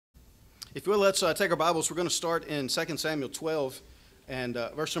If you will, let's take our Bibles. We're going to start in 2 Samuel 12 and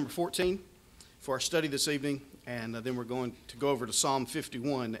verse number 14 for our study this evening. And then we're going to go over to Psalm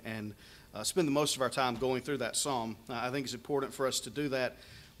 51 and spend the most of our time going through that psalm. I think it's important for us to do that.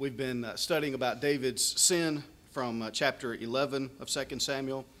 We've been studying about David's sin from chapter 11 of 2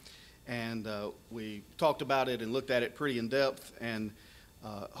 Samuel. And we talked about it and looked at it pretty in depth. And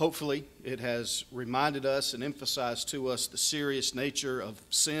hopefully it has reminded us and emphasized to us the serious nature of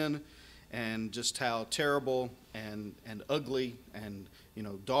sin and just how terrible and ugly and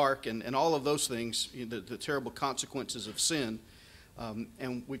dark and all of those things, the terrible consequences of sin.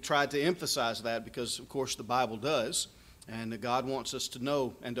 And we've tried to emphasize that because, of course, the Bible does. And God wants us to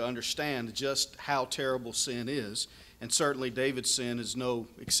know and to understand just how terrible sin is. And certainly David's sin is no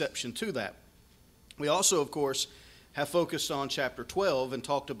exception to that. We also, of course, have focused on chapter 12 and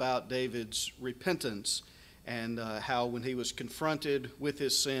talked about David's repentance and how when he was confronted with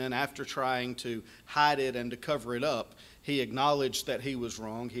his sin after trying to hide it and to cover it up, he acknowledged that he was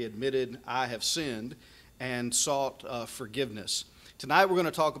wrong. He admitted, I have sinned, and sought forgiveness. Tonight we're going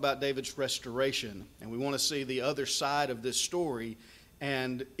to talk about David's restoration, and we want to see the other side of this story.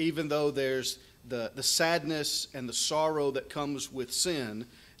 And even though there's the sadness and the sorrow that comes with sin,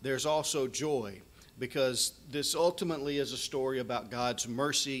 there's also joy, because this ultimately is a story about God's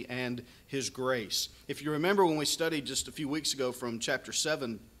mercy and His grace. If you remember when we studied just a few weeks ago from chapter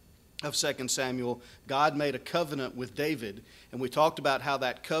 7 of 2 Samuel, God made a covenant with David, and we talked about how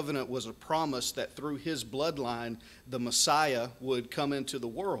that covenant was a promise that through his bloodline, the Messiah would come into the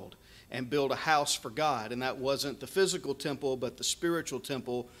world and build a house for God. And that wasn't the physical temple, but the spiritual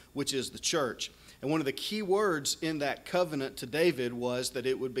temple, which is the church. And one of the key words in that covenant to David was that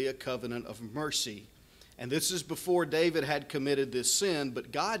it would be a covenant of mercy. And this is before David had committed this sin,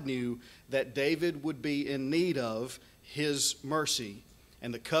 but God knew that David would be in need of his mercy.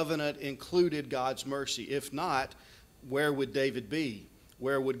 And the covenant included God's mercy. If not, where would David be?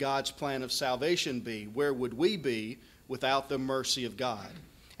 Where would God's plan of salvation be? Where would we be without the mercy of God?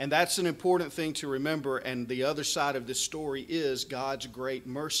 And that's an important thing to remember. And the other side of this story is God's great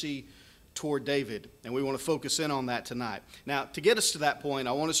mercy toward David. And we want to focus in on that tonight. Now, to get us to that point,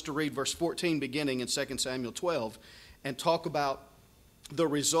 I want us to read verse 14 beginning in 2 Samuel 12 and talk about the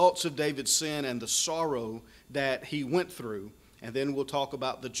results of David's sin and the sorrow that he went through. And then we'll talk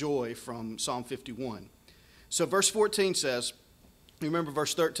about the joy from Psalm 51. So verse 14 says, remember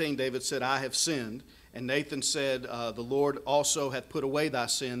verse 13, David said, I have sinned. And Nathan said, the Lord also hath put away thy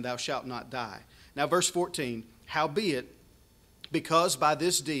sin, thou shalt not die. Now verse 14, howbeit, because by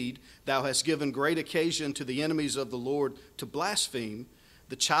this deed thou hast given great occasion to the enemies of the Lord to blaspheme,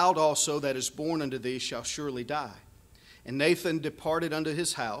 the child also that is born unto thee shall surely die. And Nathan departed unto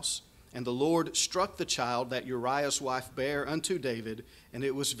his house, and the Lord struck the child that Uriah's wife bare unto David, and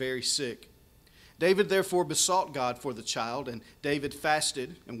it was very sick. David therefore besought God for the child, and David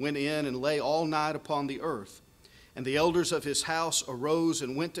fasted and went in and lay all night upon the earth. And the elders of his house arose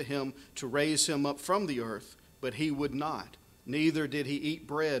and went to him to raise him up from the earth, but he would not, neither did he eat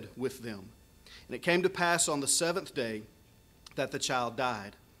bread with them. And it came to pass on the seventh day that the child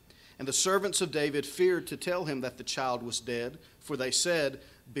died. And the servants of David feared to tell him that the child was dead, for they said,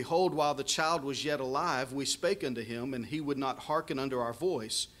 Behold, while the child was yet alive, we spake unto him, and he would not hearken unto our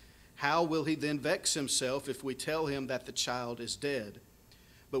voice. How will he then vex himself if we tell him that the child is dead?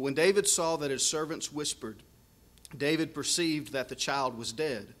 But when David saw that his servants whispered, David perceived that the child was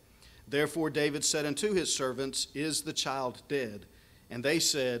dead. Therefore David said unto his servants, Is the child dead? And they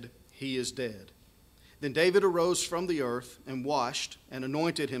said, He is dead. Then David arose from the earth and washed and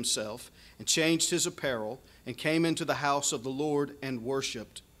anointed himself and changed his apparel and came into the house of the Lord and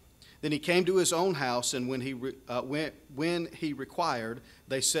worshipped. Then he came to his own house, and when he required,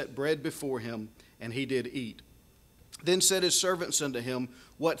 they set bread before him, and he did eat. Then said his servants unto him,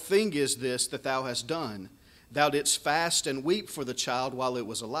 What thing is this that thou hast done? Thou didst fast and weep for the child while it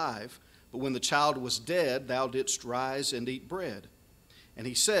was alive, but when the child was dead, thou didst rise and eat bread. And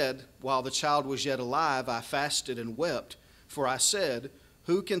he said, While the child was yet alive, I fasted and wept, for I said,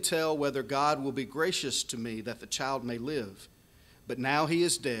 Who can tell whether God will be gracious to me that the child may live? But now he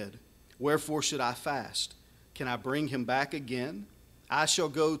is dead. Wherefore should I fast? Can I bring him back again? I shall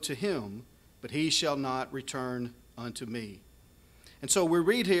go to him, but he shall not return unto me. And so we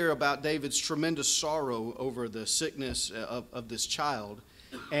read here about David's tremendous sorrow over the sickness of this child.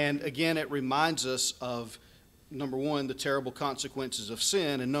 And again, it reminds us of, number one, the terrible consequences of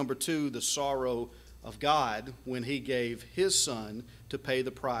sin, and number two, the sorrow of God when he gave his son to pay the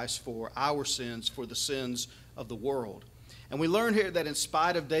price for our sins, for the sins of the world. And we learn here that in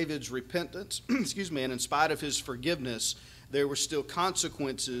spite of David's repentance, and in spite of his forgiveness, there were still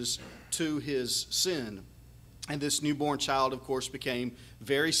consequences to his sin. And this newborn child, of course, became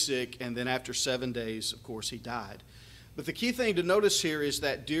very sick, and then after 7 days, of course, he died. But the key thing to notice here is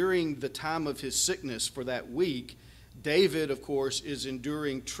that during the time of his sickness for that week, David, of course, is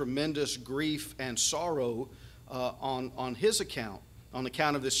enduring tremendous grief and sorrow on his account, on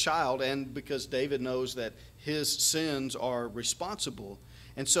account of this child, and because David knows that his sins are responsible.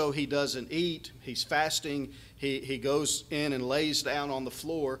 And so he doesn't eat, he's fasting, he goes in and lays down on the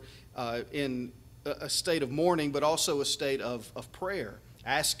floor in a state of mourning, but also a state of prayer,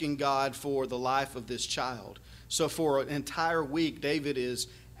 asking God for the life of this child. So for an entire week, David is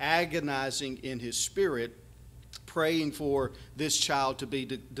agonizing in his spirit, praying for this child to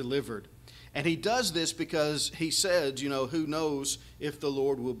be delivered. And he does this because he said, who knows if the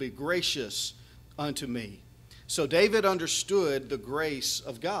Lord will be gracious unto me. So David understood the grace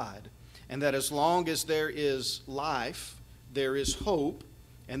of God, and that as long as there is life, there is hope,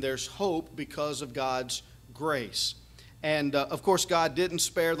 and there's hope because of God's grace. And of course, God didn't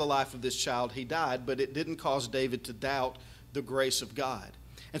spare the life of this child. He died, but it didn't cause David to doubt the grace of God.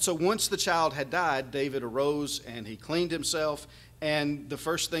 And so once the child had died, David arose and he cleaned himself. And the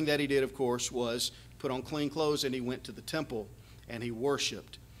first thing that he did, of course, was put on clean clothes, and he went to the temple and he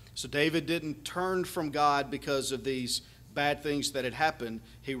worshiped. So David didn't turn from God because of these bad things that had happened.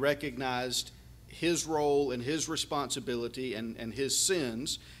 He recognized his role and his responsibility and his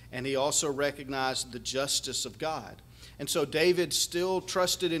sins, and he also recognized the justice of God. And so David still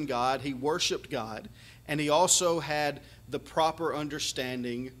trusted in God, he worshiped God, and he also had the proper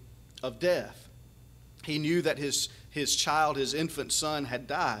understanding of death. He knew that his child, his infant son, had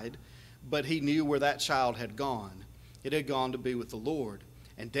died, but he knew where that child had gone. It had gone to be with the Lord.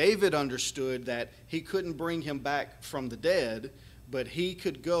 And David understood that he couldn't bring him back from the dead, but he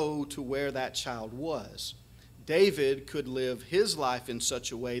could go to where that child was. David could live his life in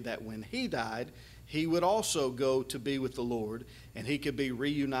such a way that when he died, he would also go to be with the Lord, and he could be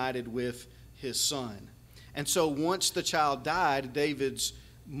reunited with his son. And so once the child died, David's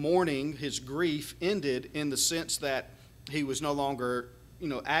mourning, his grief, ended in the sense that he was no longer,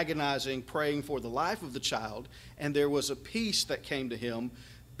 agonizing, praying for the life of the child, and there was a peace that came to him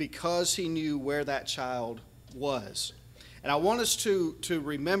because he knew where that child was. And I want us to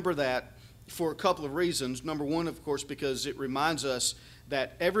remember that for a couple of reasons. Number one, of course, because it reminds us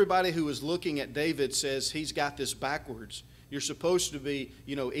that everybody who is looking at David says he's got this backwards. You're supposed to be,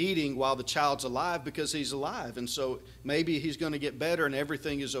 eating while the child's alive because he's alive. And so maybe he's going to get better and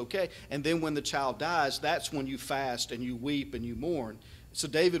everything is okay. And then when the child dies, that's when you fast and you weep and you mourn. So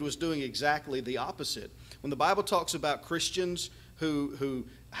David was doing exactly the opposite. When the Bible talks about Christians who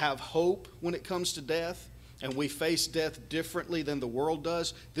have hope when it comes to death, and we face death differently than the world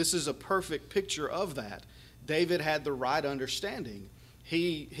does, this is a perfect picture of that. David had the right understanding.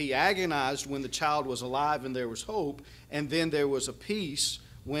 He agonized when the child was alive and there was hope, and then there was a peace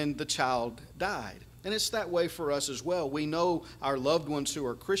when the child died. And it's that way for us as well. We know our loved ones who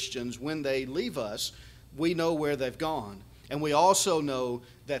are Christians, when they leave us, we know where they've gone. And we also know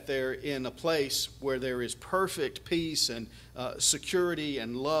that they're in a place where there is perfect peace and security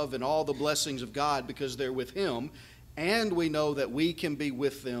and love and all the blessings of God because they're with Him. And we know that we can be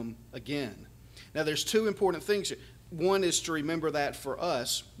with them again. Now, there's two important things here. One is to remember that for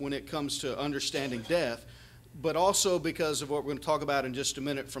us when it comes to understanding death, but also because of what we're going to talk about in just a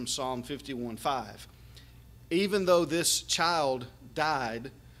minute from Psalm 51:5. Even though this child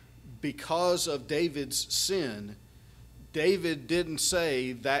died because of David's sin, David didn't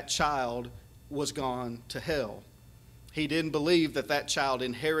say that child was gone to hell. He didn't believe that that child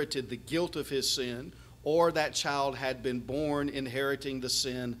inherited the guilt of his sin, or that child had been born inheriting the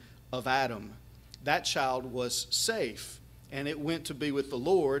sin of Adam. That child was safe, and it went to be with the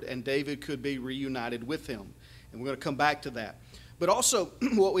Lord, and David could be reunited with him. And we're going to come back to that. But also,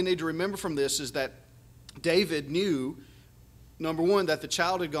 what we need to remember from this is that David knew, number one, that the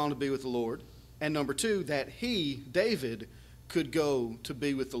child had gone to be with the Lord, and number two, that he, David, could go to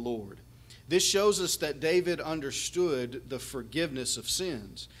be with the Lord. This shows us that David understood the forgiveness of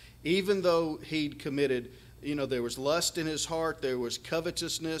sins. Even though he'd committed, there was lust in his heart, there was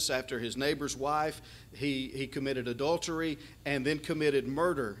covetousness after his neighbor's wife, he committed adultery and then committed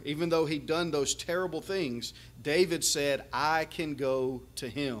murder. Even though he'd done those terrible things, David said, I can go to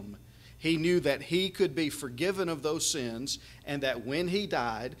him. He knew that he could be forgiven of those sins and that when he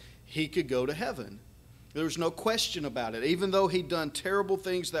died, he could go to heaven. There was no question about it. Even though he'd done terrible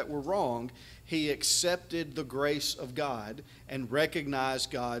things that were wrong, he accepted the grace of God and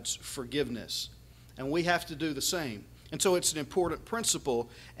recognized God's forgiveness. And we have to do the same. And so it's an important principle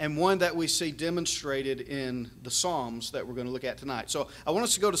and one that we see demonstrated in the Psalms that we're going to look at tonight. So I want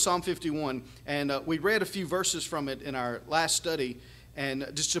us to go to Psalm 51, and we read a few verses from it in our last study, and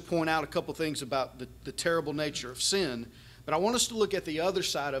just to point out a couple things about the terrible nature of sin. But I want us to look at the other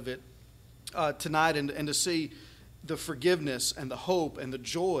side of it tonight and to see the forgiveness and the hope and the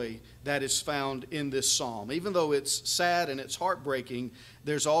joy that is found in this psalm. Even though it's sad and it's heartbreaking,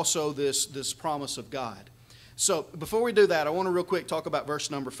 there's also this promise of God. So before we do that, I want to real quick talk about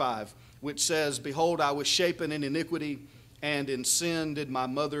verse number 5, which says, "Behold, I was shapen in iniquity, and in sin did my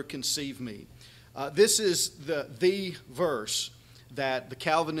mother conceive me." This is the verse that the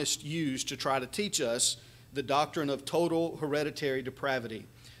Calvinists used to try to teach us the doctrine of total hereditary depravity.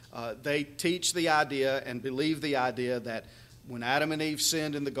 They teach the idea and believe the idea that when Adam and Eve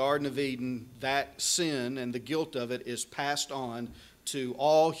sinned in the Garden of Eden, that sin and the guilt of it is passed on to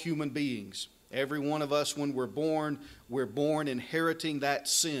all human beings. Every one of us, when we're born inheriting that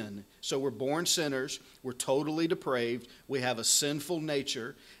sin. So we're born sinners. We're totally depraved. We have a sinful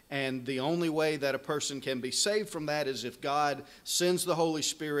nature. And the only way that a person can be saved from that is if God sends the Holy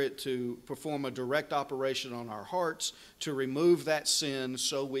Spirit to perform a direct operation on our hearts to remove that sin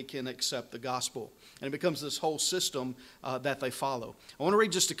so we can accept the gospel. And it becomes this whole system that they follow. I want to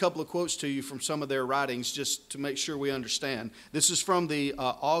read just a couple of quotes to you from some of their writings just to make sure we understand. This is from the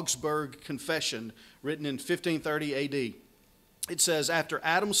Augsburg Confession, written in 1530 A.D. It says, "After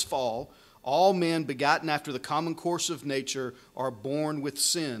Adam's fall, all men begotten after the common course of nature are born with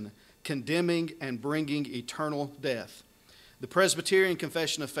sin, condemning and bringing eternal death." The Presbyterian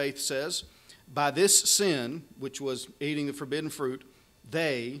Confession of Faith says, "By this sin," which was eating the forbidden fruit,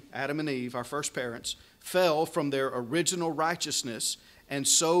 "they," Adam and Eve, our first parents, "fell from their original righteousness and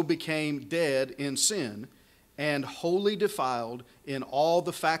so became dead in sin and wholly defiled in all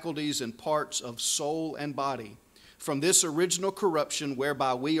the faculties and parts of soul and body. From this original corruption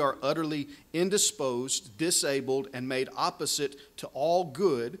whereby we are utterly indisposed, disabled, and made opposite to all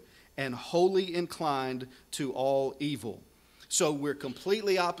good, and wholly inclined to all evil." So we're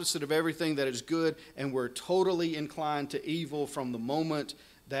completely opposite of everything that is good, and we're totally inclined to evil from the moment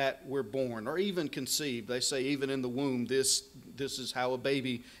that we're born, or even conceived. They say even in the womb, this is how a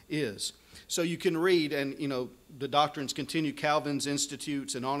baby is. So you can read, and the doctrines continue, Calvin's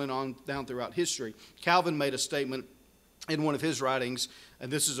Institutes, and on down throughout history. Calvin made a statement in one of his writings,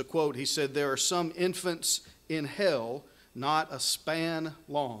 and this is a quote. He said, "There are some infants in hell not a span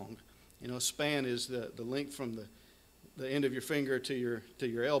long." A span is the length from the end of your finger to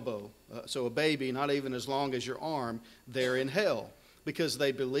your elbow. So a baby, not even as long as your arm, they're in hell because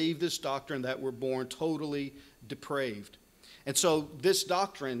they believe this doctrine that we're born totally depraved. And so this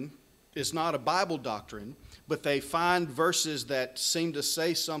doctrine is not a Bible doctrine, but they find verses that seem to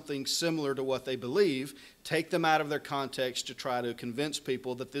say something similar to what they believe, take them out of their context to try to convince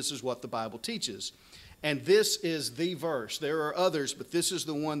people that this is what the Bible teaches. And this is the verse. There are others, but this is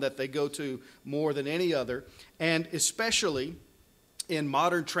the one that they go to more than any other. And especially in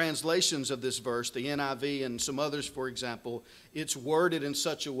modern translations of this verse, the NIV and some others, for example, it's worded in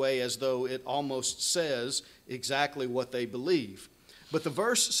such a way as though it almost says exactly what they believe. But the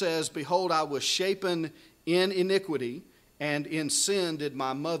verse says, "Behold, I was shapen in iniquity, and in sin did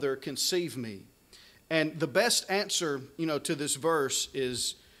my mother conceive me." And the best answer, to this verse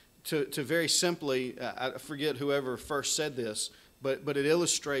is to very simply, I forget whoever first said this, but it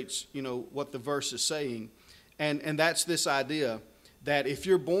illustrates, what the verse is saying. And that's this idea that if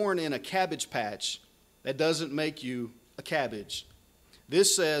you're born in a cabbage patch, that doesn't make you a cabbage.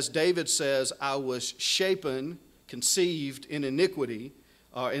 This says, David says, "I was shapen, conceived in iniquity,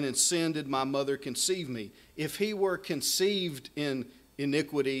 and in sin did my mother conceive me." If he were conceived in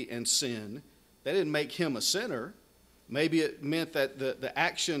iniquity and sin, that didn't make him a sinner. Maybe it meant that the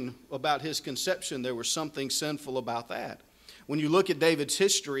action about his conception, there was something sinful about that. When you look at David's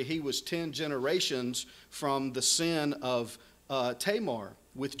history, he was 10 generations from the sin of Tamar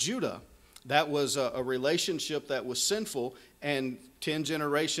with Judah. That was a relationship that was sinful, and 10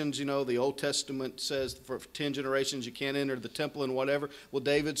 generations, the Old Testament says for 10 generations you can't enter the temple and whatever. Well,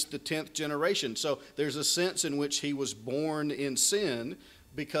 David's the 10th generation. So there's a sense in which he was born in sin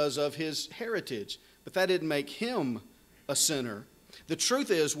because of his heritage. But that didn't make him a sinner. The truth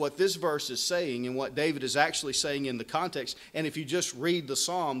is what this verse is saying and what David is actually saying in the context, and if you just read the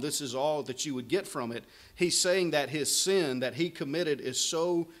psalm, this is all that you would get from it. He's saying that his sin that he committed is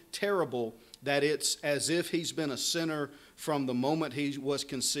so terrible that it's as if he's been a sinner from the moment he was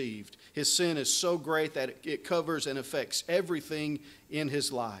conceived. His sin is so great that it covers and affects everything in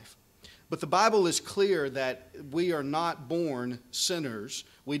his life. But the Bible is clear that we are not born sinners.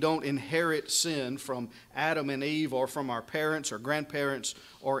 We don't inherit sin from Adam and Eve or from our parents or grandparents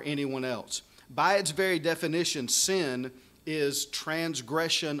or anyone else. By its very definition, sin is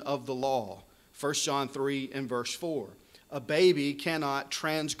transgression of the law. 1 John 3 and verse 4. A baby cannot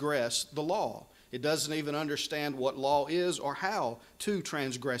transgress the law. It doesn't even understand what law is or how to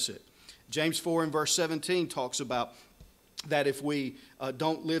transgress it. James 4 and verse 17 talks about that if we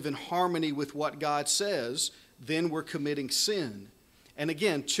don't live in harmony with what God says, then we're committing sin. And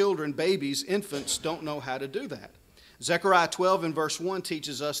again, children, babies, infants don't know how to do that. Zechariah 12 and verse 1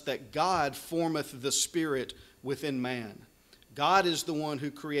 teaches us that God formeth the spirit within man. God is the one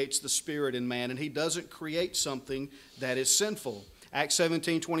who creates the spirit in man, and he doesn't create something that is sinful. Acts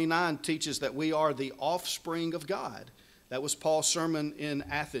 17:29 teaches that we are the offspring of God. That was Paul's sermon in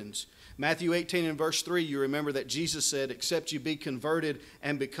Athens. Matthew 18 and verse 3, you remember that Jesus said, except you be converted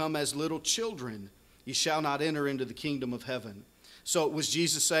and become as little children, ye shall not enter into the kingdom of heaven. So was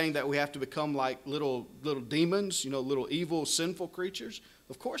Jesus saying that we have to become like little demons, little evil, sinful creatures?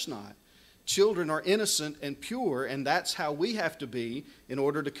 Of course not. Children are innocent and pure, and that's how we have to be in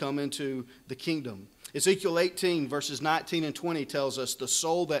order to come into the kingdom. Ezekiel 18 verses 19 and 20 tells us, the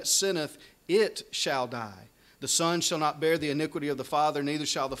soul that sinneth, it shall die. The son shall not bear the iniquity of the father, neither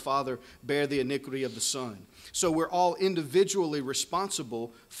shall the father bear the iniquity of the son. So we're all individually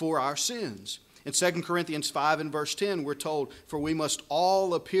responsible for our sins. In 2 Corinthians 5 and verse 10, we're told, for we must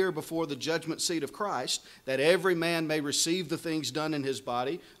all appear before the judgment seat of Christ, that every man may receive the things done in his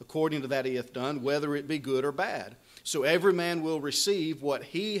body, according to that he hath done, whether it be good or bad. So every man will receive what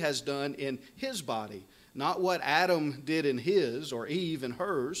he has done in his body, not what Adam did in his, or Eve in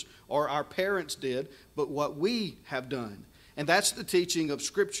hers, or our parents did, but what we have done. And that's the teaching of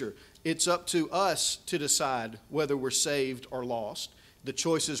Scripture. It's up to us to decide whether we're saved or lost. The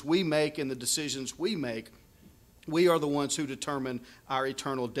choices we make and the decisions we make, we are the ones who determine our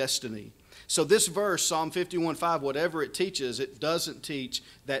eternal destiny. So this verse, Psalm 51:5, whatever it teaches, it doesn't teach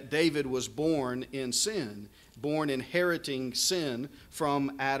that David was born in sin, born inheriting sin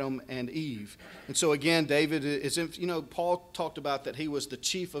from Adam and Eve. And so again, David is, Paul talked about that he was the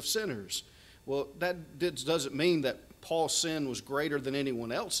chief of sinners. Well, that doesn't mean that Paul's sin was greater than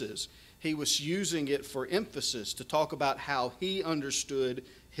anyone else's. He was using it for emphasis to talk about how he understood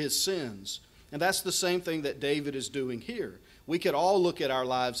his sins. And that's the same thing that David is doing here. We could all look at our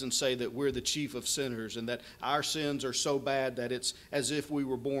lives and say that we're the chief of sinners and that our sins are so bad that it's as if we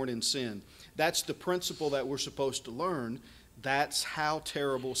were born in sin. That's the principle that we're supposed to learn. That's how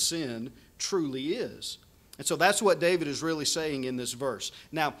terrible sin truly is. And so that's what David is really saying in this verse.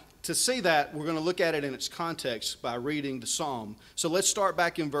 Now, to see that, we're going to look at it in its context by reading the psalm. So let's start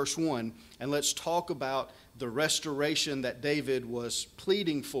back in verse 1, and let's talk about the restoration that David was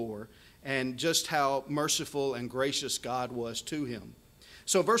pleading for and just how merciful and gracious God was to him.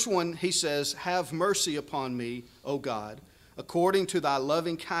 So verse 1, he says, have mercy upon me, O God, according to thy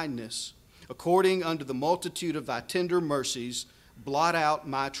loving kindness, according unto the multitude of thy tender mercies, blot out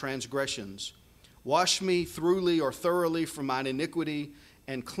my transgressions. Wash me thoroughly from mine iniquity,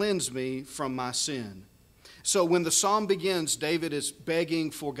 and cleanse me from my sin. So when the psalm begins, David is begging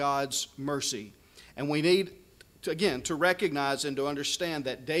for God's mercy. And we need, to recognize and to understand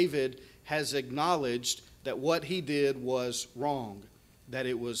that David has acknowledged that what he did was wrong, that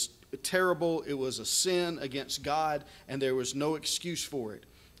it was terrible, it was a sin against God, and there was no excuse for it.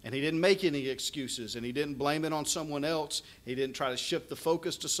 And he didn't make any excuses, and he didn't blame it on someone else. He didn't try to shift the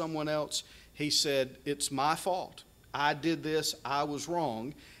focus to someone else. He said, it's my fault. I did this, I was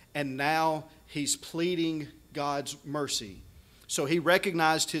wrong, and now he's pleading God's mercy. So he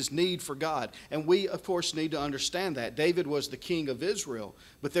recognized his need for God, and we, of course, need to understand that. David was the king of Israel,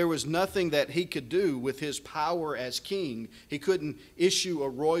 but there was nothing that he could do with his power as king. He couldn't issue a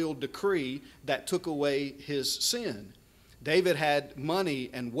royal decree that took away his sin. David had money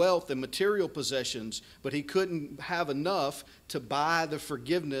and wealth and material possessions, but he couldn't have enough to buy the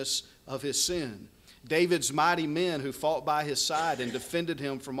forgiveness of his sin. David's mighty men who fought by his side and defended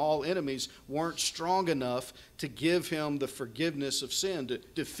him from all enemies weren't strong enough to give him the forgiveness of sin, to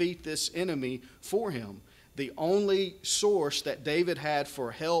defeat this enemy for him. The only source that David had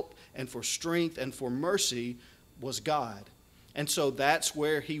for help and for strength and for mercy was God. And so that's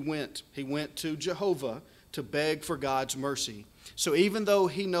where he went. He went to Jehovah to beg for God's mercy. So even though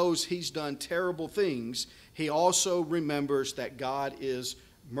he knows he's done terrible things, he also remembers that God is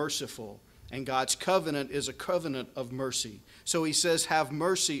merciful. And God's covenant is a covenant of mercy. So he says, have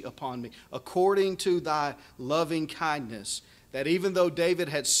mercy upon me, according to thy loving kindness. That even though David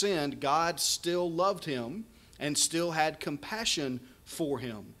had sinned, God still loved him and still had compassion for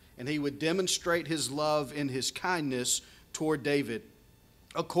him. and he would demonstrate his love and his kindness toward David,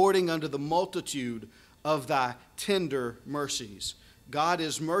 according unto the multitude of thy tender mercies. God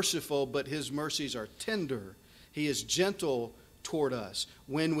is merciful, but his mercies are tender. He is gentle toward us.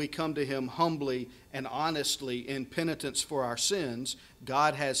 When we come to him humbly and honestly in penitence for our sins,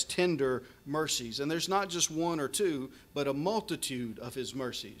 God has tender mercies. And there's not just one or two, but a multitude of his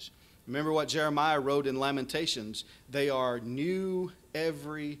mercies. Remember what Jeremiah wrote in Lamentations, they are new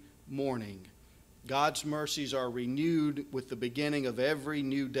every morning. God's mercies are renewed with the beginning of every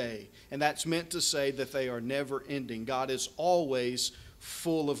new day. And that's meant to say that they are never ending. God is always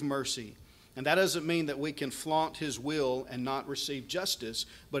full of mercy. And that doesn't mean that we can flaunt his will and not receive justice,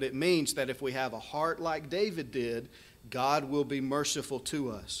 but it means that if we have a heart like David did, God will be merciful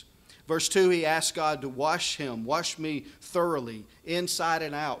to us. Verse 2, he asked God to wash him, wash me thoroughly, inside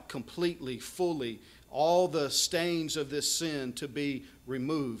and out, completely, fully, all the stains of this sin to be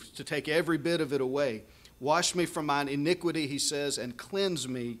removed, to take every bit of it away. Wash me from mine iniquity, he says, and cleanse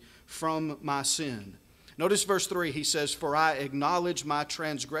me from my sin. Notice verse 3, he says, for I acknowledge my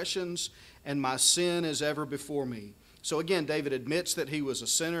transgressions, and my sin is ever before me. So again, David admits that he was a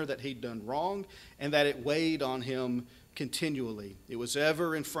sinner, that he'd done wrong, and that it weighed on him continually. It was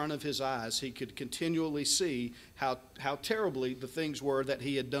ever in front of his eyes. He could continually see how terribly the things were that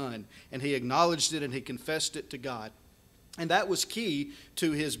he had done. And he acknowledged it and he confessed it to God. And that was key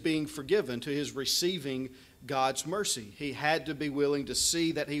to his being forgiven, to his receiving God's mercy. He had to be willing to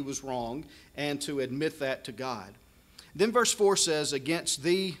see that he was wrong and to admit that to God. Then verse 4 says, against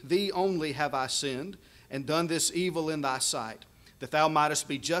thee only have I sinned, and done this evil in thy sight, that thou mightest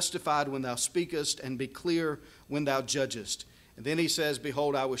be justified when thou speakest, and be clear when thou judgest. And then he says,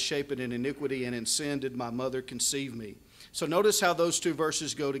 behold, I was shapen in iniquity, and in sin did my mother conceive me. So notice how those two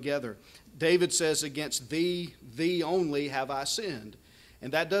verses go together. David says, against thee only have I sinned.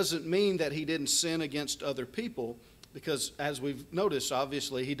 And that doesn't mean that he didn't sin against other people, because as we've noticed,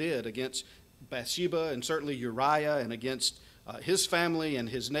 obviously he did against Bathsheba and certainly Uriah, and against his family and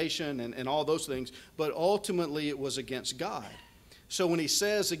his nation and all those things. But ultimately it was against God. So when he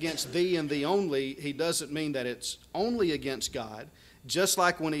says against thee and thee only, he doesn't mean that it's only against God. Just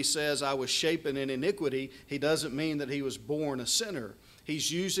like when he says I was shapen in iniquity, he doesn't mean that he was born a sinner.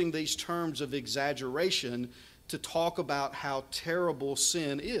 He's using these terms of exaggeration to talk about how terrible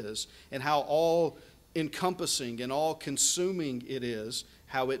sin is and how all-encompassing and all-consuming it is,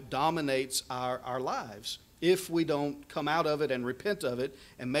 how it dominates our lives if we don't come out of it and repent of it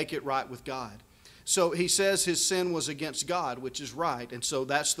and make it right with God. So he says his sin was against God, which is right, and so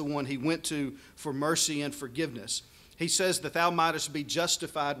that's the one he went to for mercy and forgiveness. He says that thou mightest be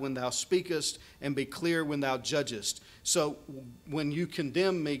justified when thou speakest, and be clear when thou judgest. So when you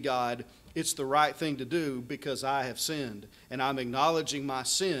condemn me, God, it's the right thing to do because I have sinned, and I'm acknowledging my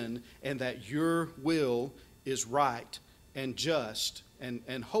sin, and that your will is right and just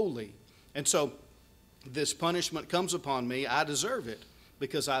and holy. And so this punishment comes upon me. I deserve it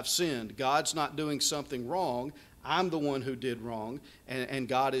because I've sinned. God's not doing something wrong. I'm the one who did wrong, and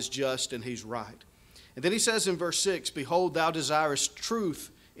God is just and he's right. And then he says in verse 6, behold, thou desirest truth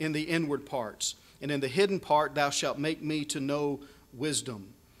in the inward parts, and in the hidden part thou shalt make me to know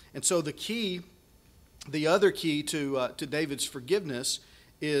wisdom. And so the other key to David's forgiveness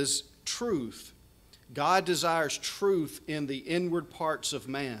is truth. God desires truth in the inward parts of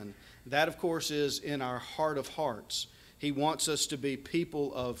man. That, of course, is in our heart of hearts. He wants us to be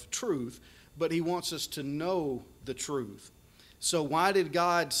people of truth, but he wants us to know the truth. So why did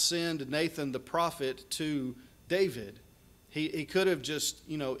God send Nathan the prophet to David? He could have just,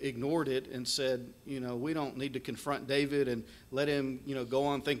 ignored it and said, we don't need to confront David and let him, go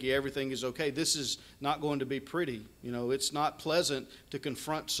on thinking everything is okay. This is not going to be pretty. It's not pleasant to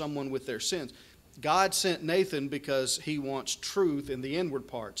confront someone with their sins. God sent Nathan because he wants truth in the inward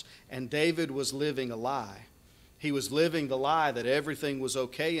parts, and David was living a lie. He was living the lie that everything was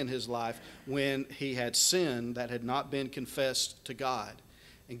okay in his life when he had sin that had not been confessed to God.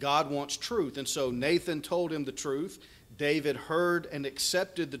 And God wants truth, and so Nathan told him the truth. David heard and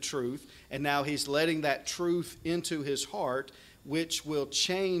accepted the truth, and now he's letting that truth into his heart, which will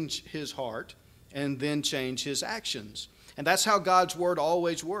change his heart and then change his actions. And that's how God's word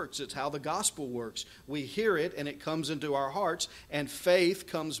always works. It's how the gospel works. We hear it and it comes into our hearts, and faith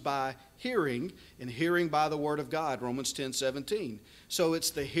comes by hearing, and hearing by the word of God, Romans 10:17. So it's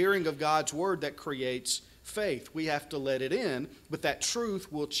the hearing of God's word that creates faith. We have to let it in, but that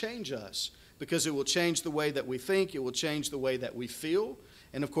truth will change us because it will change the way that we think, it will change the way that we feel,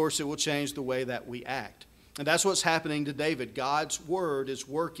 and of course it will change the way that we act. And that's what's happening to David. God's word is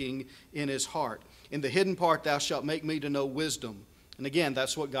working in his heart. In the hidden part thou shalt make me to know wisdom. And again,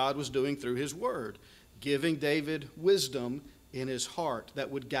 that's what God was doing through his word, giving David wisdom in his heart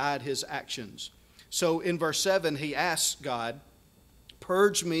that would guide his actions. So in verse 7, he asks God,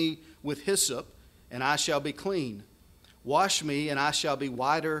 "Purge me with hyssop, and I shall be clean. Wash me, and I shall be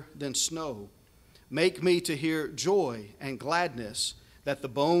whiter than snow. Make me to hear joy and gladness, that the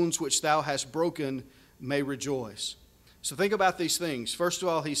bones which thou hast broken may rejoice." So think about these things. First of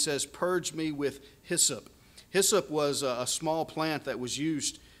all, he says, "Purge me with hyssop." Hyssop was a small plant that was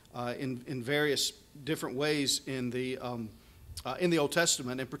used in various different ways in the Old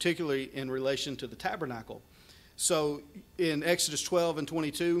Testament, and particularly in relation to the tabernacle. So in Exodus 12 and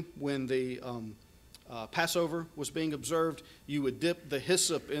 22, when the Passover was being observed, you would dip the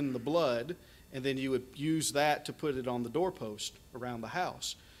hyssop in the blood, and then you would use that to put it on the doorpost around the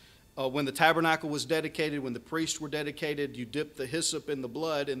house. When the tabernacle was dedicated, when the priests were dedicated, you dipped the hyssop in the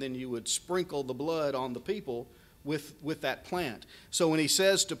blood, and then you would sprinkle the blood on the people with that plant. So when he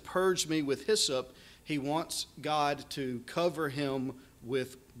says to purge me with hyssop, he wants God to cover him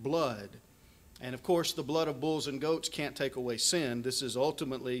with blood. And of course, the blood of bulls and goats can't take away sin. This is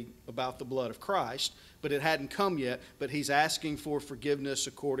ultimately about the blood of Christ, but it hadn't come yet. But he's asking for forgiveness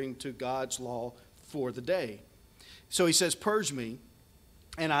according to God's law for the day. So he says, "Purge me,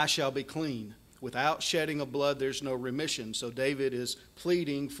 and I shall be clean. Without shedding of blood, there's no remission." So David is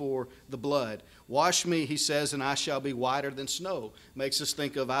pleading for the blood. "Wash me," he says, "and I shall be whiter than snow." Makes us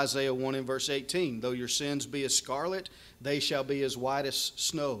think of Isaiah 1 and verse 18. "Though your sins be as scarlet, they shall be as white as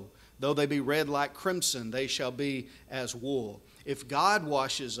snow. Though they be red like crimson, they shall be as wool." If God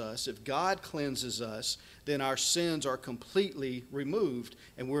washes us, if God cleanses us, then our sins are completely removed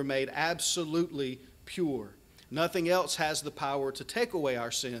and we're made absolutely pure. Nothing else has the power to take away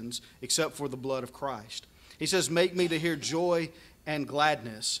our sins except for the blood of Christ. He says, "Make me to hear joy and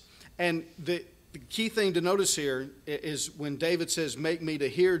gladness." And the key thing to notice here is when David says, "Make me to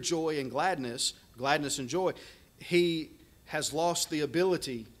hear joy and gladness," gladness and joy, he has lost the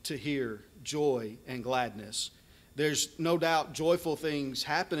ability to hear joy and gladness. There's no doubt joyful things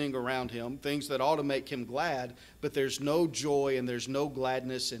happening around him, things that ought to make him glad, but there's no joy and there's no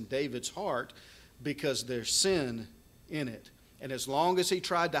gladness in David's heart because there's sin in it. And as long as he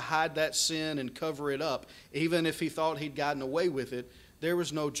tried to hide that sin and cover it up, even if he thought he'd gotten away with it, there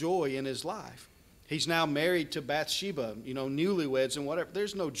was no joy in his life. He's now married to Bathsheba, newlyweds and whatever.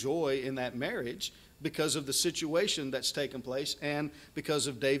 There's no joy in that marriage because of the situation that's taken place and because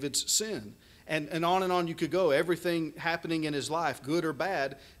of David's sin. And on you could go. Everything happening in his life, good or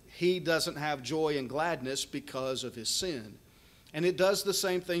bad, he doesn't have joy and gladness because of his sin. And it does the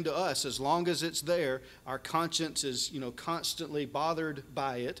same thing to us. As long as it's there, our conscience is, constantly bothered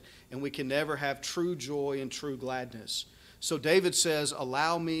by it, and we can never have true joy and true gladness. So David says,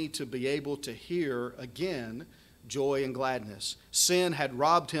 "Allow me to be able to hear again joy and gladness." Sin had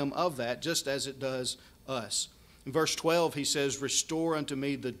robbed him of that, just as it does us. In verse 12, he says, "Restore unto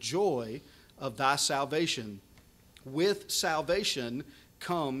me the joy of thy salvation." With salvation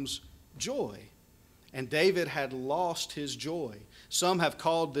comes joy. And David had lost his joy. Some have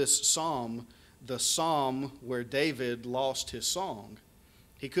called this psalm the psalm where David lost his song.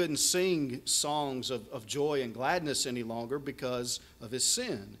 He couldn't sing songs of joy and gladness any longer because of his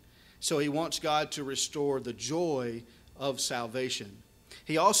sin. So he wants God to restore the joy of salvation.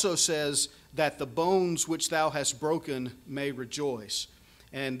 He also says that the bones which thou hast broken may rejoice.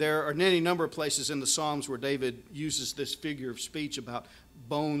 And there are any number of places in the Psalms where David uses this figure of speech about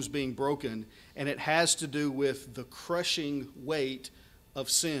bones being broken, and it has to do with the crushing weight of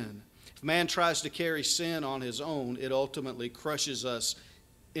sin. If man tries to carry sin on his own, it ultimately crushes us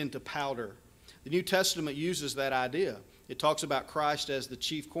into powder. The New Testament uses that idea. It talks about Christ as the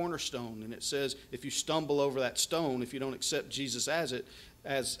chief cornerstone, and it says if you stumble over that stone, if you don't accept Jesus as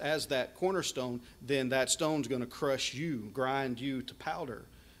that cornerstone, then that stone's going to crush you, grind you to powder.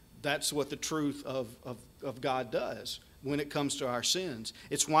 That's what the truth of God does when it comes to our sins.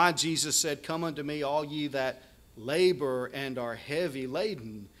 It's why Jesus said, "Come unto me, all ye that labor and are heavy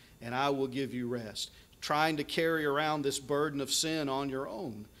laden, and I will give you rest." Trying to carry around this burden of sin on your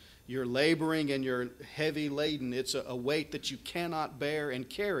own. You're laboring and you're heavy laden. It's a weight that you cannot bear and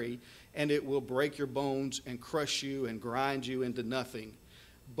carry, and it will break your bones and crush you and grind you into nothing.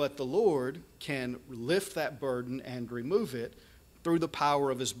 But the Lord can lift that burden and remove it through the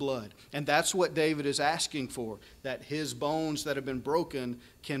power of his blood. And that's what David is asking for, that his bones that have been broken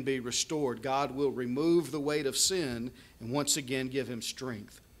can be restored. God will remove the weight of sin and once again give him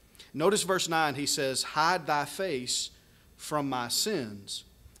strength. Notice verse 9, he says, "Hide thy face from my sins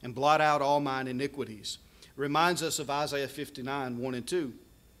and blot out all mine iniquities." Reminds us of Isaiah 59, 1 and 2.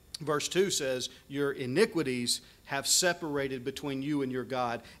 Verse 2 says, "Your iniquities have separated between you and your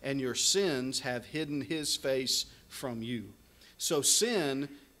God, and your sins have hidden his face from you. So sin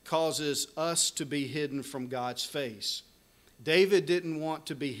causes us to be hidden from God's face. David didn't want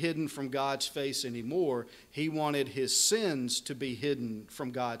to be hidden from God's face anymore. He wanted his sins to be hidden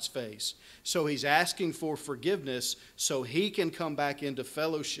from God's face. So he's asking for forgiveness so he can come back into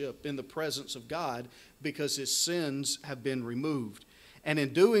fellowship in the presence of God because his sins have been removed. And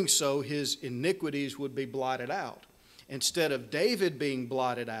in doing so, his iniquities would be blotted out. Instead of David being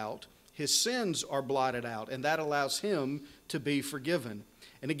blotted out, his sins are blotted out, and that allows him to be forgiven.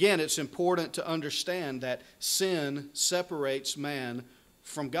 And again, it's important to understand that sin separates man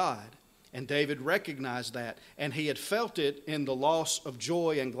from God. And David recognized that. And he had felt it in the loss of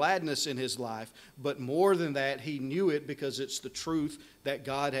joy and gladness in his life. But more than that, he knew it because it's the truth that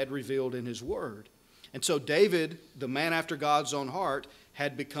God had revealed in his word. And so David, the man after God's own heart,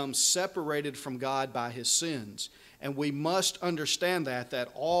 had become separated from God by his sins. And we must understand that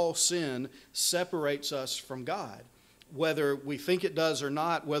all sin separates us from God. Whether we think it does or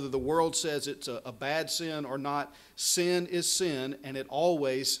not, whether the world says it's a bad sin or not, sin is sin, and it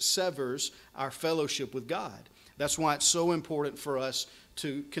always severs our fellowship with God. That's why it's so important for us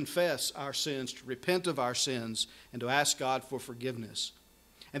to confess our sins, to repent of our sins, and to ask God for forgiveness.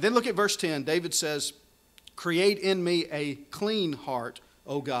 And then look at verse 10. David says, "Create in me a clean heart,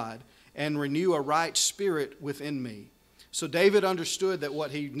 O God, and renew a right spirit within me." So David understood that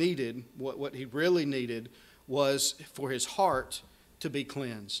what he needed, what he really needed, was for his heart to be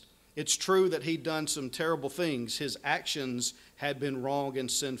cleansed. It's true that he'd done some terrible things. His actions had been wrong and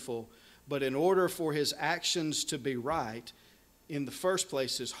sinful. But in order for his actions to be right, in the first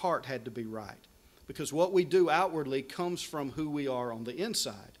place, his heart had to be right. Because what we do outwardly comes from who we are on the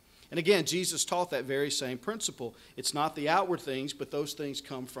inside. And again, Jesus taught that very same principle. It's not the outward things, but those things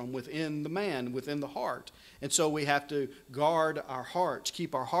come from within the man, within the heart. And so we have to guard our hearts,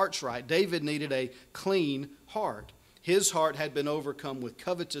 keep our hearts right. David needed a clean heart. His heart had been overcome with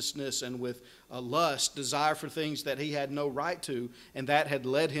covetousness and with lust, desire for things that he had no right to, and that had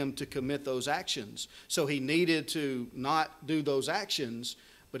led him to commit those actions. So he needed to not do those actions,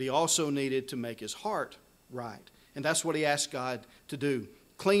 but he also needed to make his heart right. And that's what he asked God to do.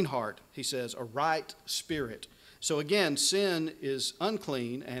 Clean heart, he says, a right spirit. So again, sin is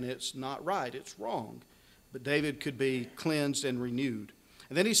unclean and it's not right, it's wrong. But David could be cleansed and renewed.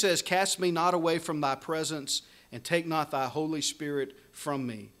 And then he says, "Cast me not away from thy presence, and take not thy Holy Spirit from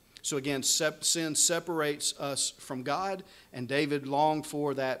me." So again, sin separates us from God, and David longed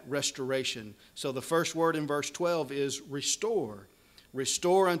for that restoration. So the first word in verse 12 is restore.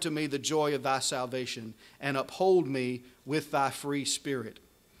 "Restore unto me the joy of thy salvation, and uphold me with thy free spirit."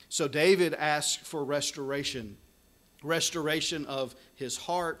 So David asked for restoration. Restoration of his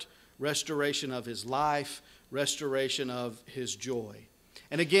heart, restoration of his life, restoration of his joy.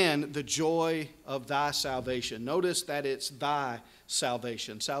 And again, the joy of thy salvation. Notice that it's thy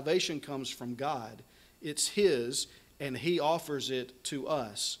salvation. Salvation comes from God. It's his, and he offers it to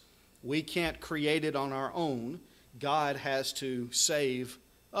us. We can't create it on our own. God has to save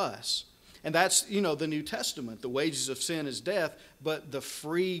us. And that's, the New Testament. The wages of sin is death, but the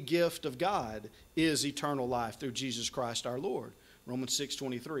free gift of God is eternal life through Jesus Christ our Lord. Romans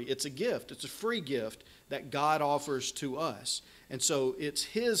 6:23. It's a gift. It's a free gift that God offers to us. And so it's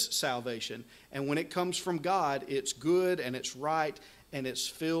his salvation. And when it comes from God, it's good and it's right and it's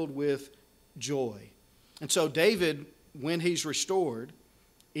filled with joy. And so David, when he's restored,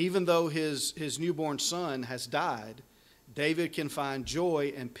 even though his newborn son has died, David can find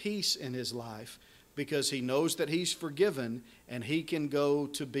joy and peace in his life because he knows that he's forgiven and he can go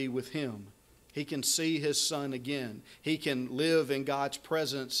to be with him. He can see his son again. He can live in God's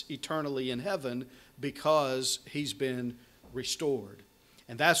presence eternally in heaven because he's been restored.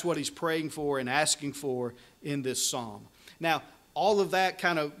 And that's what he's praying for and asking for in this psalm. Now, all of that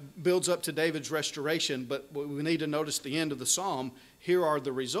kind of builds up to David's restoration, but we need to notice the end of the psalm. Here are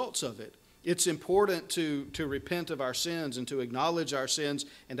the results of it. It's important to repent of our sins and to acknowledge our sins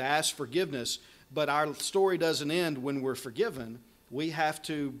and to ask forgiveness, but our story doesn't end when we're forgiven. We have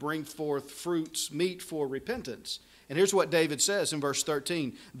to bring forth fruits, meet for repentance. And here's what David says in verse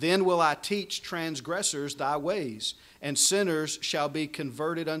 13. "Then will I teach transgressors thy ways, and sinners shall be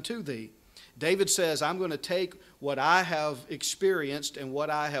converted unto thee." David says, I'm going to take what I have experienced and what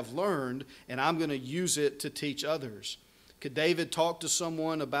I have learned, and I'm going to use it to teach others. Could David talk to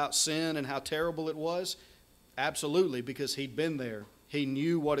someone about sin and how terrible it was? Absolutely, because he'd been there. He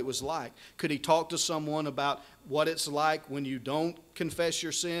knew what it was like. Could he talk to someone about what it's like when you don't confess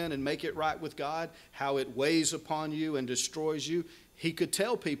your sin and make it right with God, how it weighs upon you and destroys you? He could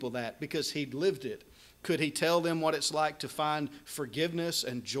tell people that because he'd lived it. Could he tell them what it's like to find forgiveness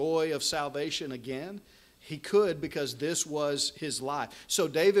and joy of salvation again? He could, because this was his life. So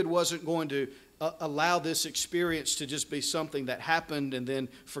David wasn't going to allow this experience to just be something that happened and then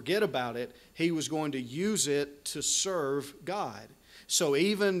forget about it. He was going to use it to serve God. So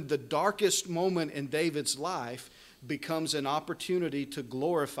even the darkest moment in David's life becomes an opportunity to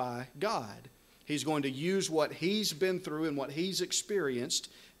glorify God. He's going to use what he's been through and what he's experienced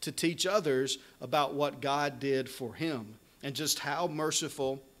to teach others about what God did for him and just how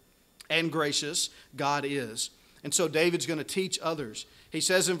merciful and gracious God is. And so David's going to teach others. He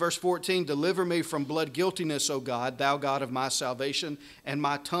says in verse 14, "Deliver me from blood guiltiness, O God, thou God of my salvation, and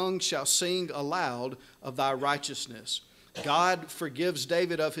my tongue shall sing aloud of thy righteousness." God forgives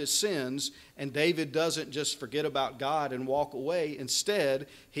David of his sins, and David doesn't just forget about God and walk away. Instead,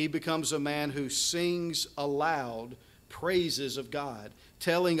 he becomes a man who sings aloud praises of God,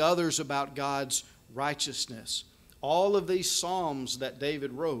 telling others about God's righteousness. All of these psalms that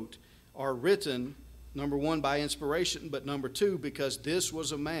David wrote are written, number one, by inspiration, but number two, because this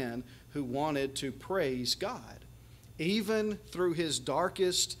was a man who wanted to praise God. Even through his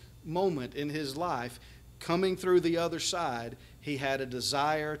darkest moment in his life, coming through the other side, he had a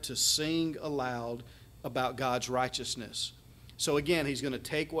desire to sing aloud about God's righteousness. So again, he's going to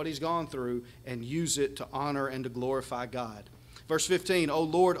take what he's gone through and use it to honor and to glorify God. Verse 15, "O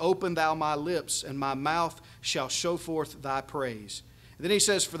Lord, open thou my lips, and my mouth shall show forth thy praise." And then he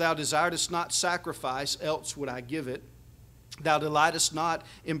says, "For thou desiredst not sacrifice, else would I give it. Thou delightest not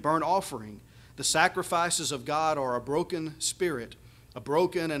in burnt offering. The sacrifices of God are a broken spirit, a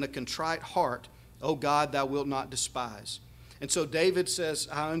broken and a contrite heart. O God, thou wilt not despise." And so David says,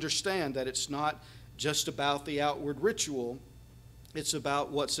 I understand that it's not just about the outward ritual, it's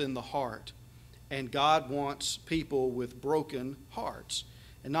about what's in the heart. And God wants people with broken hearts.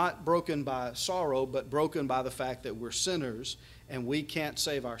 And not broken by sorrow, but broken by the fact that we're sinners and we can't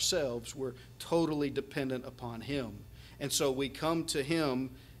save ourselves. We're totally dependent upon Him. And so we come to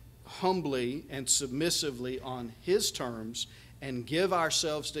Him humbly and submissively on His terms and give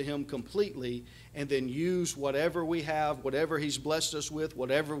ourselves to Him completely, and then use whatever we have, whatever He's blessed us with,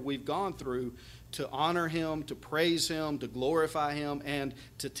 whatever we've gone through, to honor Him, to praise Him, to glorify Him, and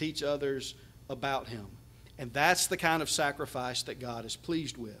to teach others about Him. And that's the kind of sacrifice that God is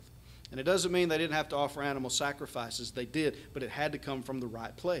pleased with. And it doesn't mean they didn't have to offer animal sacrifices. They did, but it had to come from the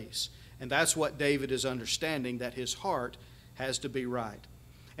right place. And that's what David is understanding, that his heart has to be right.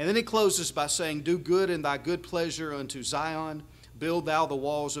 And then he closes by saying, "Do good in thy good pleasure unto Zion. Build thou the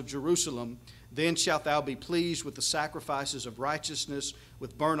walls of Jerusalem. Then shalt thou be pleased with the sacrifices of righteousness,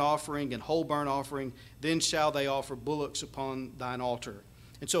 with burnt offering and whole burnt offering. Then shall they offer bullocks upon thine altar."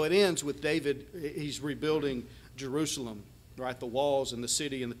 And so it ends with David. He's rebuilding Jerusalem, right? The walls and the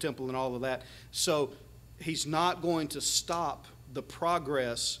city and the temple and all of that. So he's not going to stop the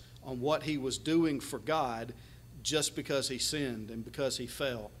progress on what he was doing for God just because he sinned and because he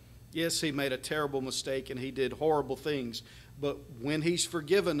fell. Yes, he made a terrible mistake and he did horrible things. But when he's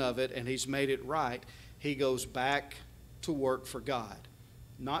forgiven of it and he's made it right, he goes back to work for God.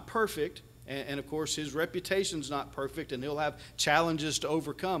 Not perfect, and of course his reputation's not perfect, and he'll have challenges to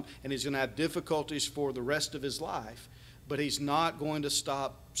overcome, and he's going to have difficulties for the rest of his life. But he's not going to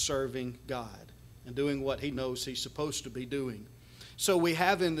stop serving God and doing what he knows he's supposed to be doing. So we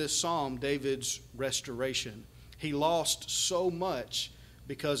have in this psalm David's restoration. He lost so much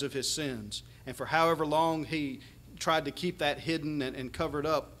because of his sins. And for however long he tried to keep that hidden and covered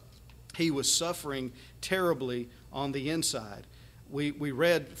up, he was suffering terribly on the inside. We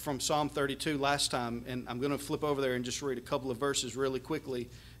read from Psalm 32 last time, and I'm going to flip over there and just read a couple of verses really quickly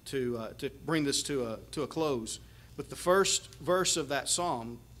to bring this to a close. But the first verse of that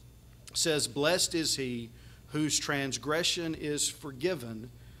psalm says, "Blessed is he whose transgression is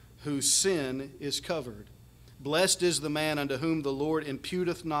forgiven, whose sin is covered. Blessed is the man unto whom the Lord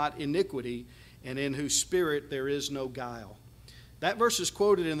imputeth not iniquity, and in whose spirit there is no guile." That verse is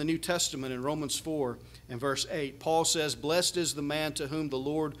quoted in the New Testament in Romans 4 and verse 8. Paul says, "Blessed is the man to whom the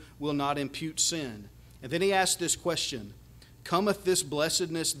Lord will not impute sin." And then he asks this question, "Cometh this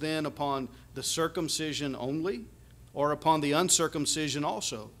blessedness then upon the circumcision only, or upon the uncircumcision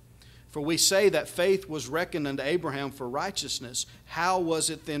also? For we say that faith was reckoned unto Abraham for righteousness. How was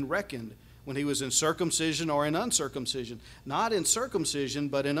it then reckoned? When he was in circumcision or in uncircumcision? Not in circumcision,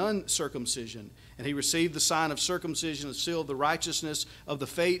 but in uncircumcision. And he received the sign of circumcision, the seal of the righteousness of the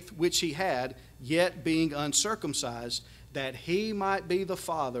faith which he had, yet being uncircumcised, that he might be the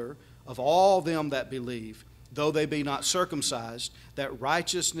father of all them that believe, though they be not circumcised, that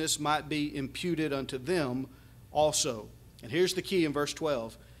righteousness might be imputed unto them also." And here's the key in verse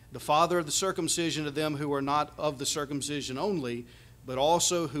 12. the father of the circumcision to them who are not of the circumcision only, but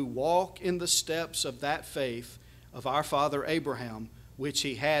also who walk in the steps of that faith of our father Abraham, which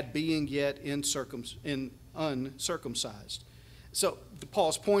he had being yet uncircumcised. So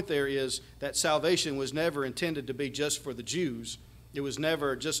Paul's point there is that salvation was never intended to be just for the Jews. It was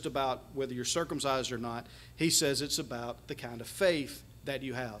never just about whether you're circumcised or not. He says it's about the kind of faith that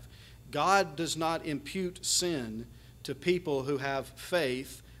you have. God does not impute sin to people who have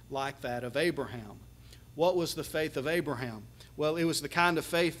faith like that of Abraham. What was the faith of Abraham? Well, it was the kind of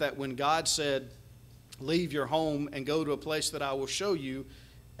faith that when God said, leave your home and go to a place that I will show you,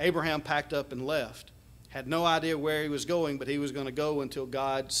 Abraham packed up and left. Had no idea where he was going, but he was going to go until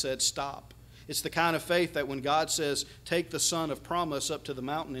God said stop. It's the kind of faith that when God says, take the son of promise up to the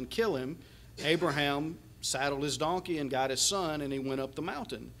mountain and kill him, Abraham saddled his donkey and got his son, and he went up the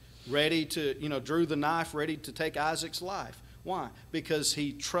mountain, ready to, drew the knife, ready to take Isaac's life. Why? Because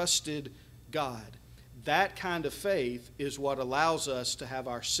he trusted God. That kind of faith is what allows us to have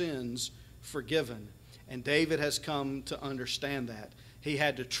our sins forgiven. And David has come to understand that. He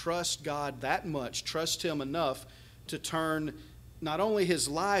had to trust God that much, trust him enough to turn not only his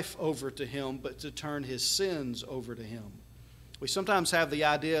life over to him, but to turn his sins over to him. We sometimes have the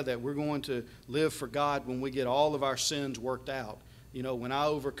idea that we're going to live for God when we get all of our sins worked out. When I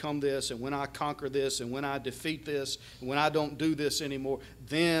overcome this, and when I conquer this, and when I defeat this, and when I don't do this anymore,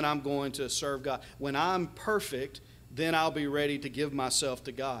 then I'm going to serve God. When I'm perfect, then I'll be ready to give myself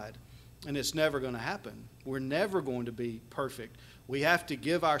to God. And it's never going to happen. We're never going to be perfect. We have to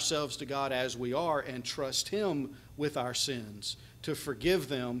give ourselves to God as we are and trust him with our sins, to forgive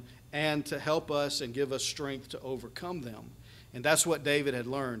them and to help us and give us strength to overcome them. And that's what David had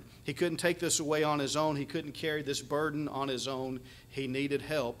learned. He couldn't take this away on his own. He couldn't carry this burden on his own. He needed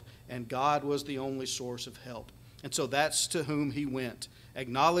help, and God was the only source of help. And so that's to whom he went,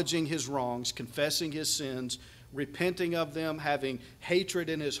 acknowledging his wrongs, confessing his sins, repenting of them, having hatred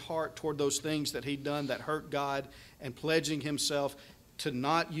in his heart toward those things that he'd done that hurt God, and pledging himself to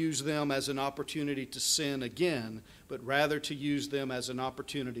not use them as an opportunity to sin again, but rather to use them as an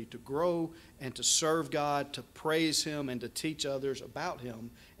opportunity to grow and to serve God, to praise him, and to teach others about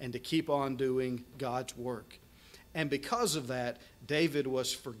him, and to keep on doing God's work. And because of that, David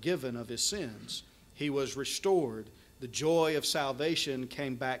was forgiven of his sins. He was restored. The joy of salvation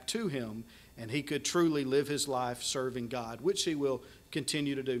came back to him, and he could truly live his life serving God, which he will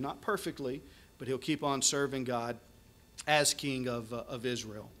continue to do. Not perfectly, but he'll keep on serving God as King of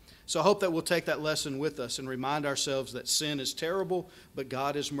Israel. So I hope that we'll take that lesson with us and remind ourselves that sin is terrible, but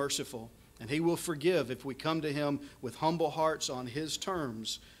God is merciful, and he will forgive if we come to him with humble hearts on his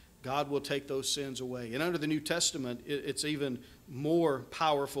terms. God will take those sins away. And under the New Testament, it's even more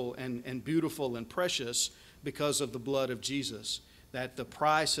powerful and beautiful and precious because of the blood of Jesus, that the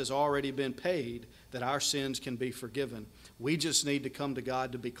price has already been paid, that our sins can be forgiven. We just need to come to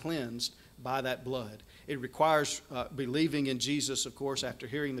God to be cleansed by that blood. It requires believing in Jesus, of course, after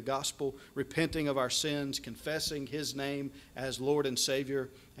hearing the gospel, repenting of our sins, confessing his name as Lord and Savior,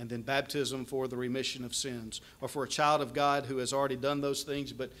 and then baptism for the remission of sins. Or for a child of God who has already done those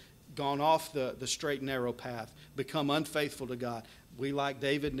things but gone off the straight and narrow path, become unfaithful to God. We, like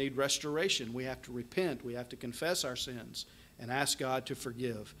David, need restoration. We have to repent. We have to confess our sins and ask God to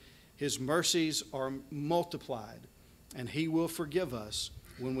forgive. His mercies are multiplied, and he will forgive us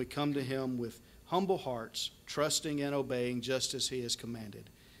when we come to him with humble hearts, trusting and obeying just as he has commanded.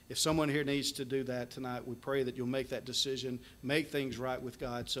 If someone here needs to do that tonight, we pray that you'll make that decision, make things right with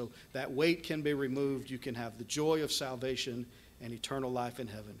God so that weight can be removed. You can have the joy of salvation and eternal life in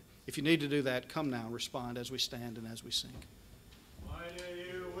heaven. If you need to do that, come now and respond as we stand and as we sing.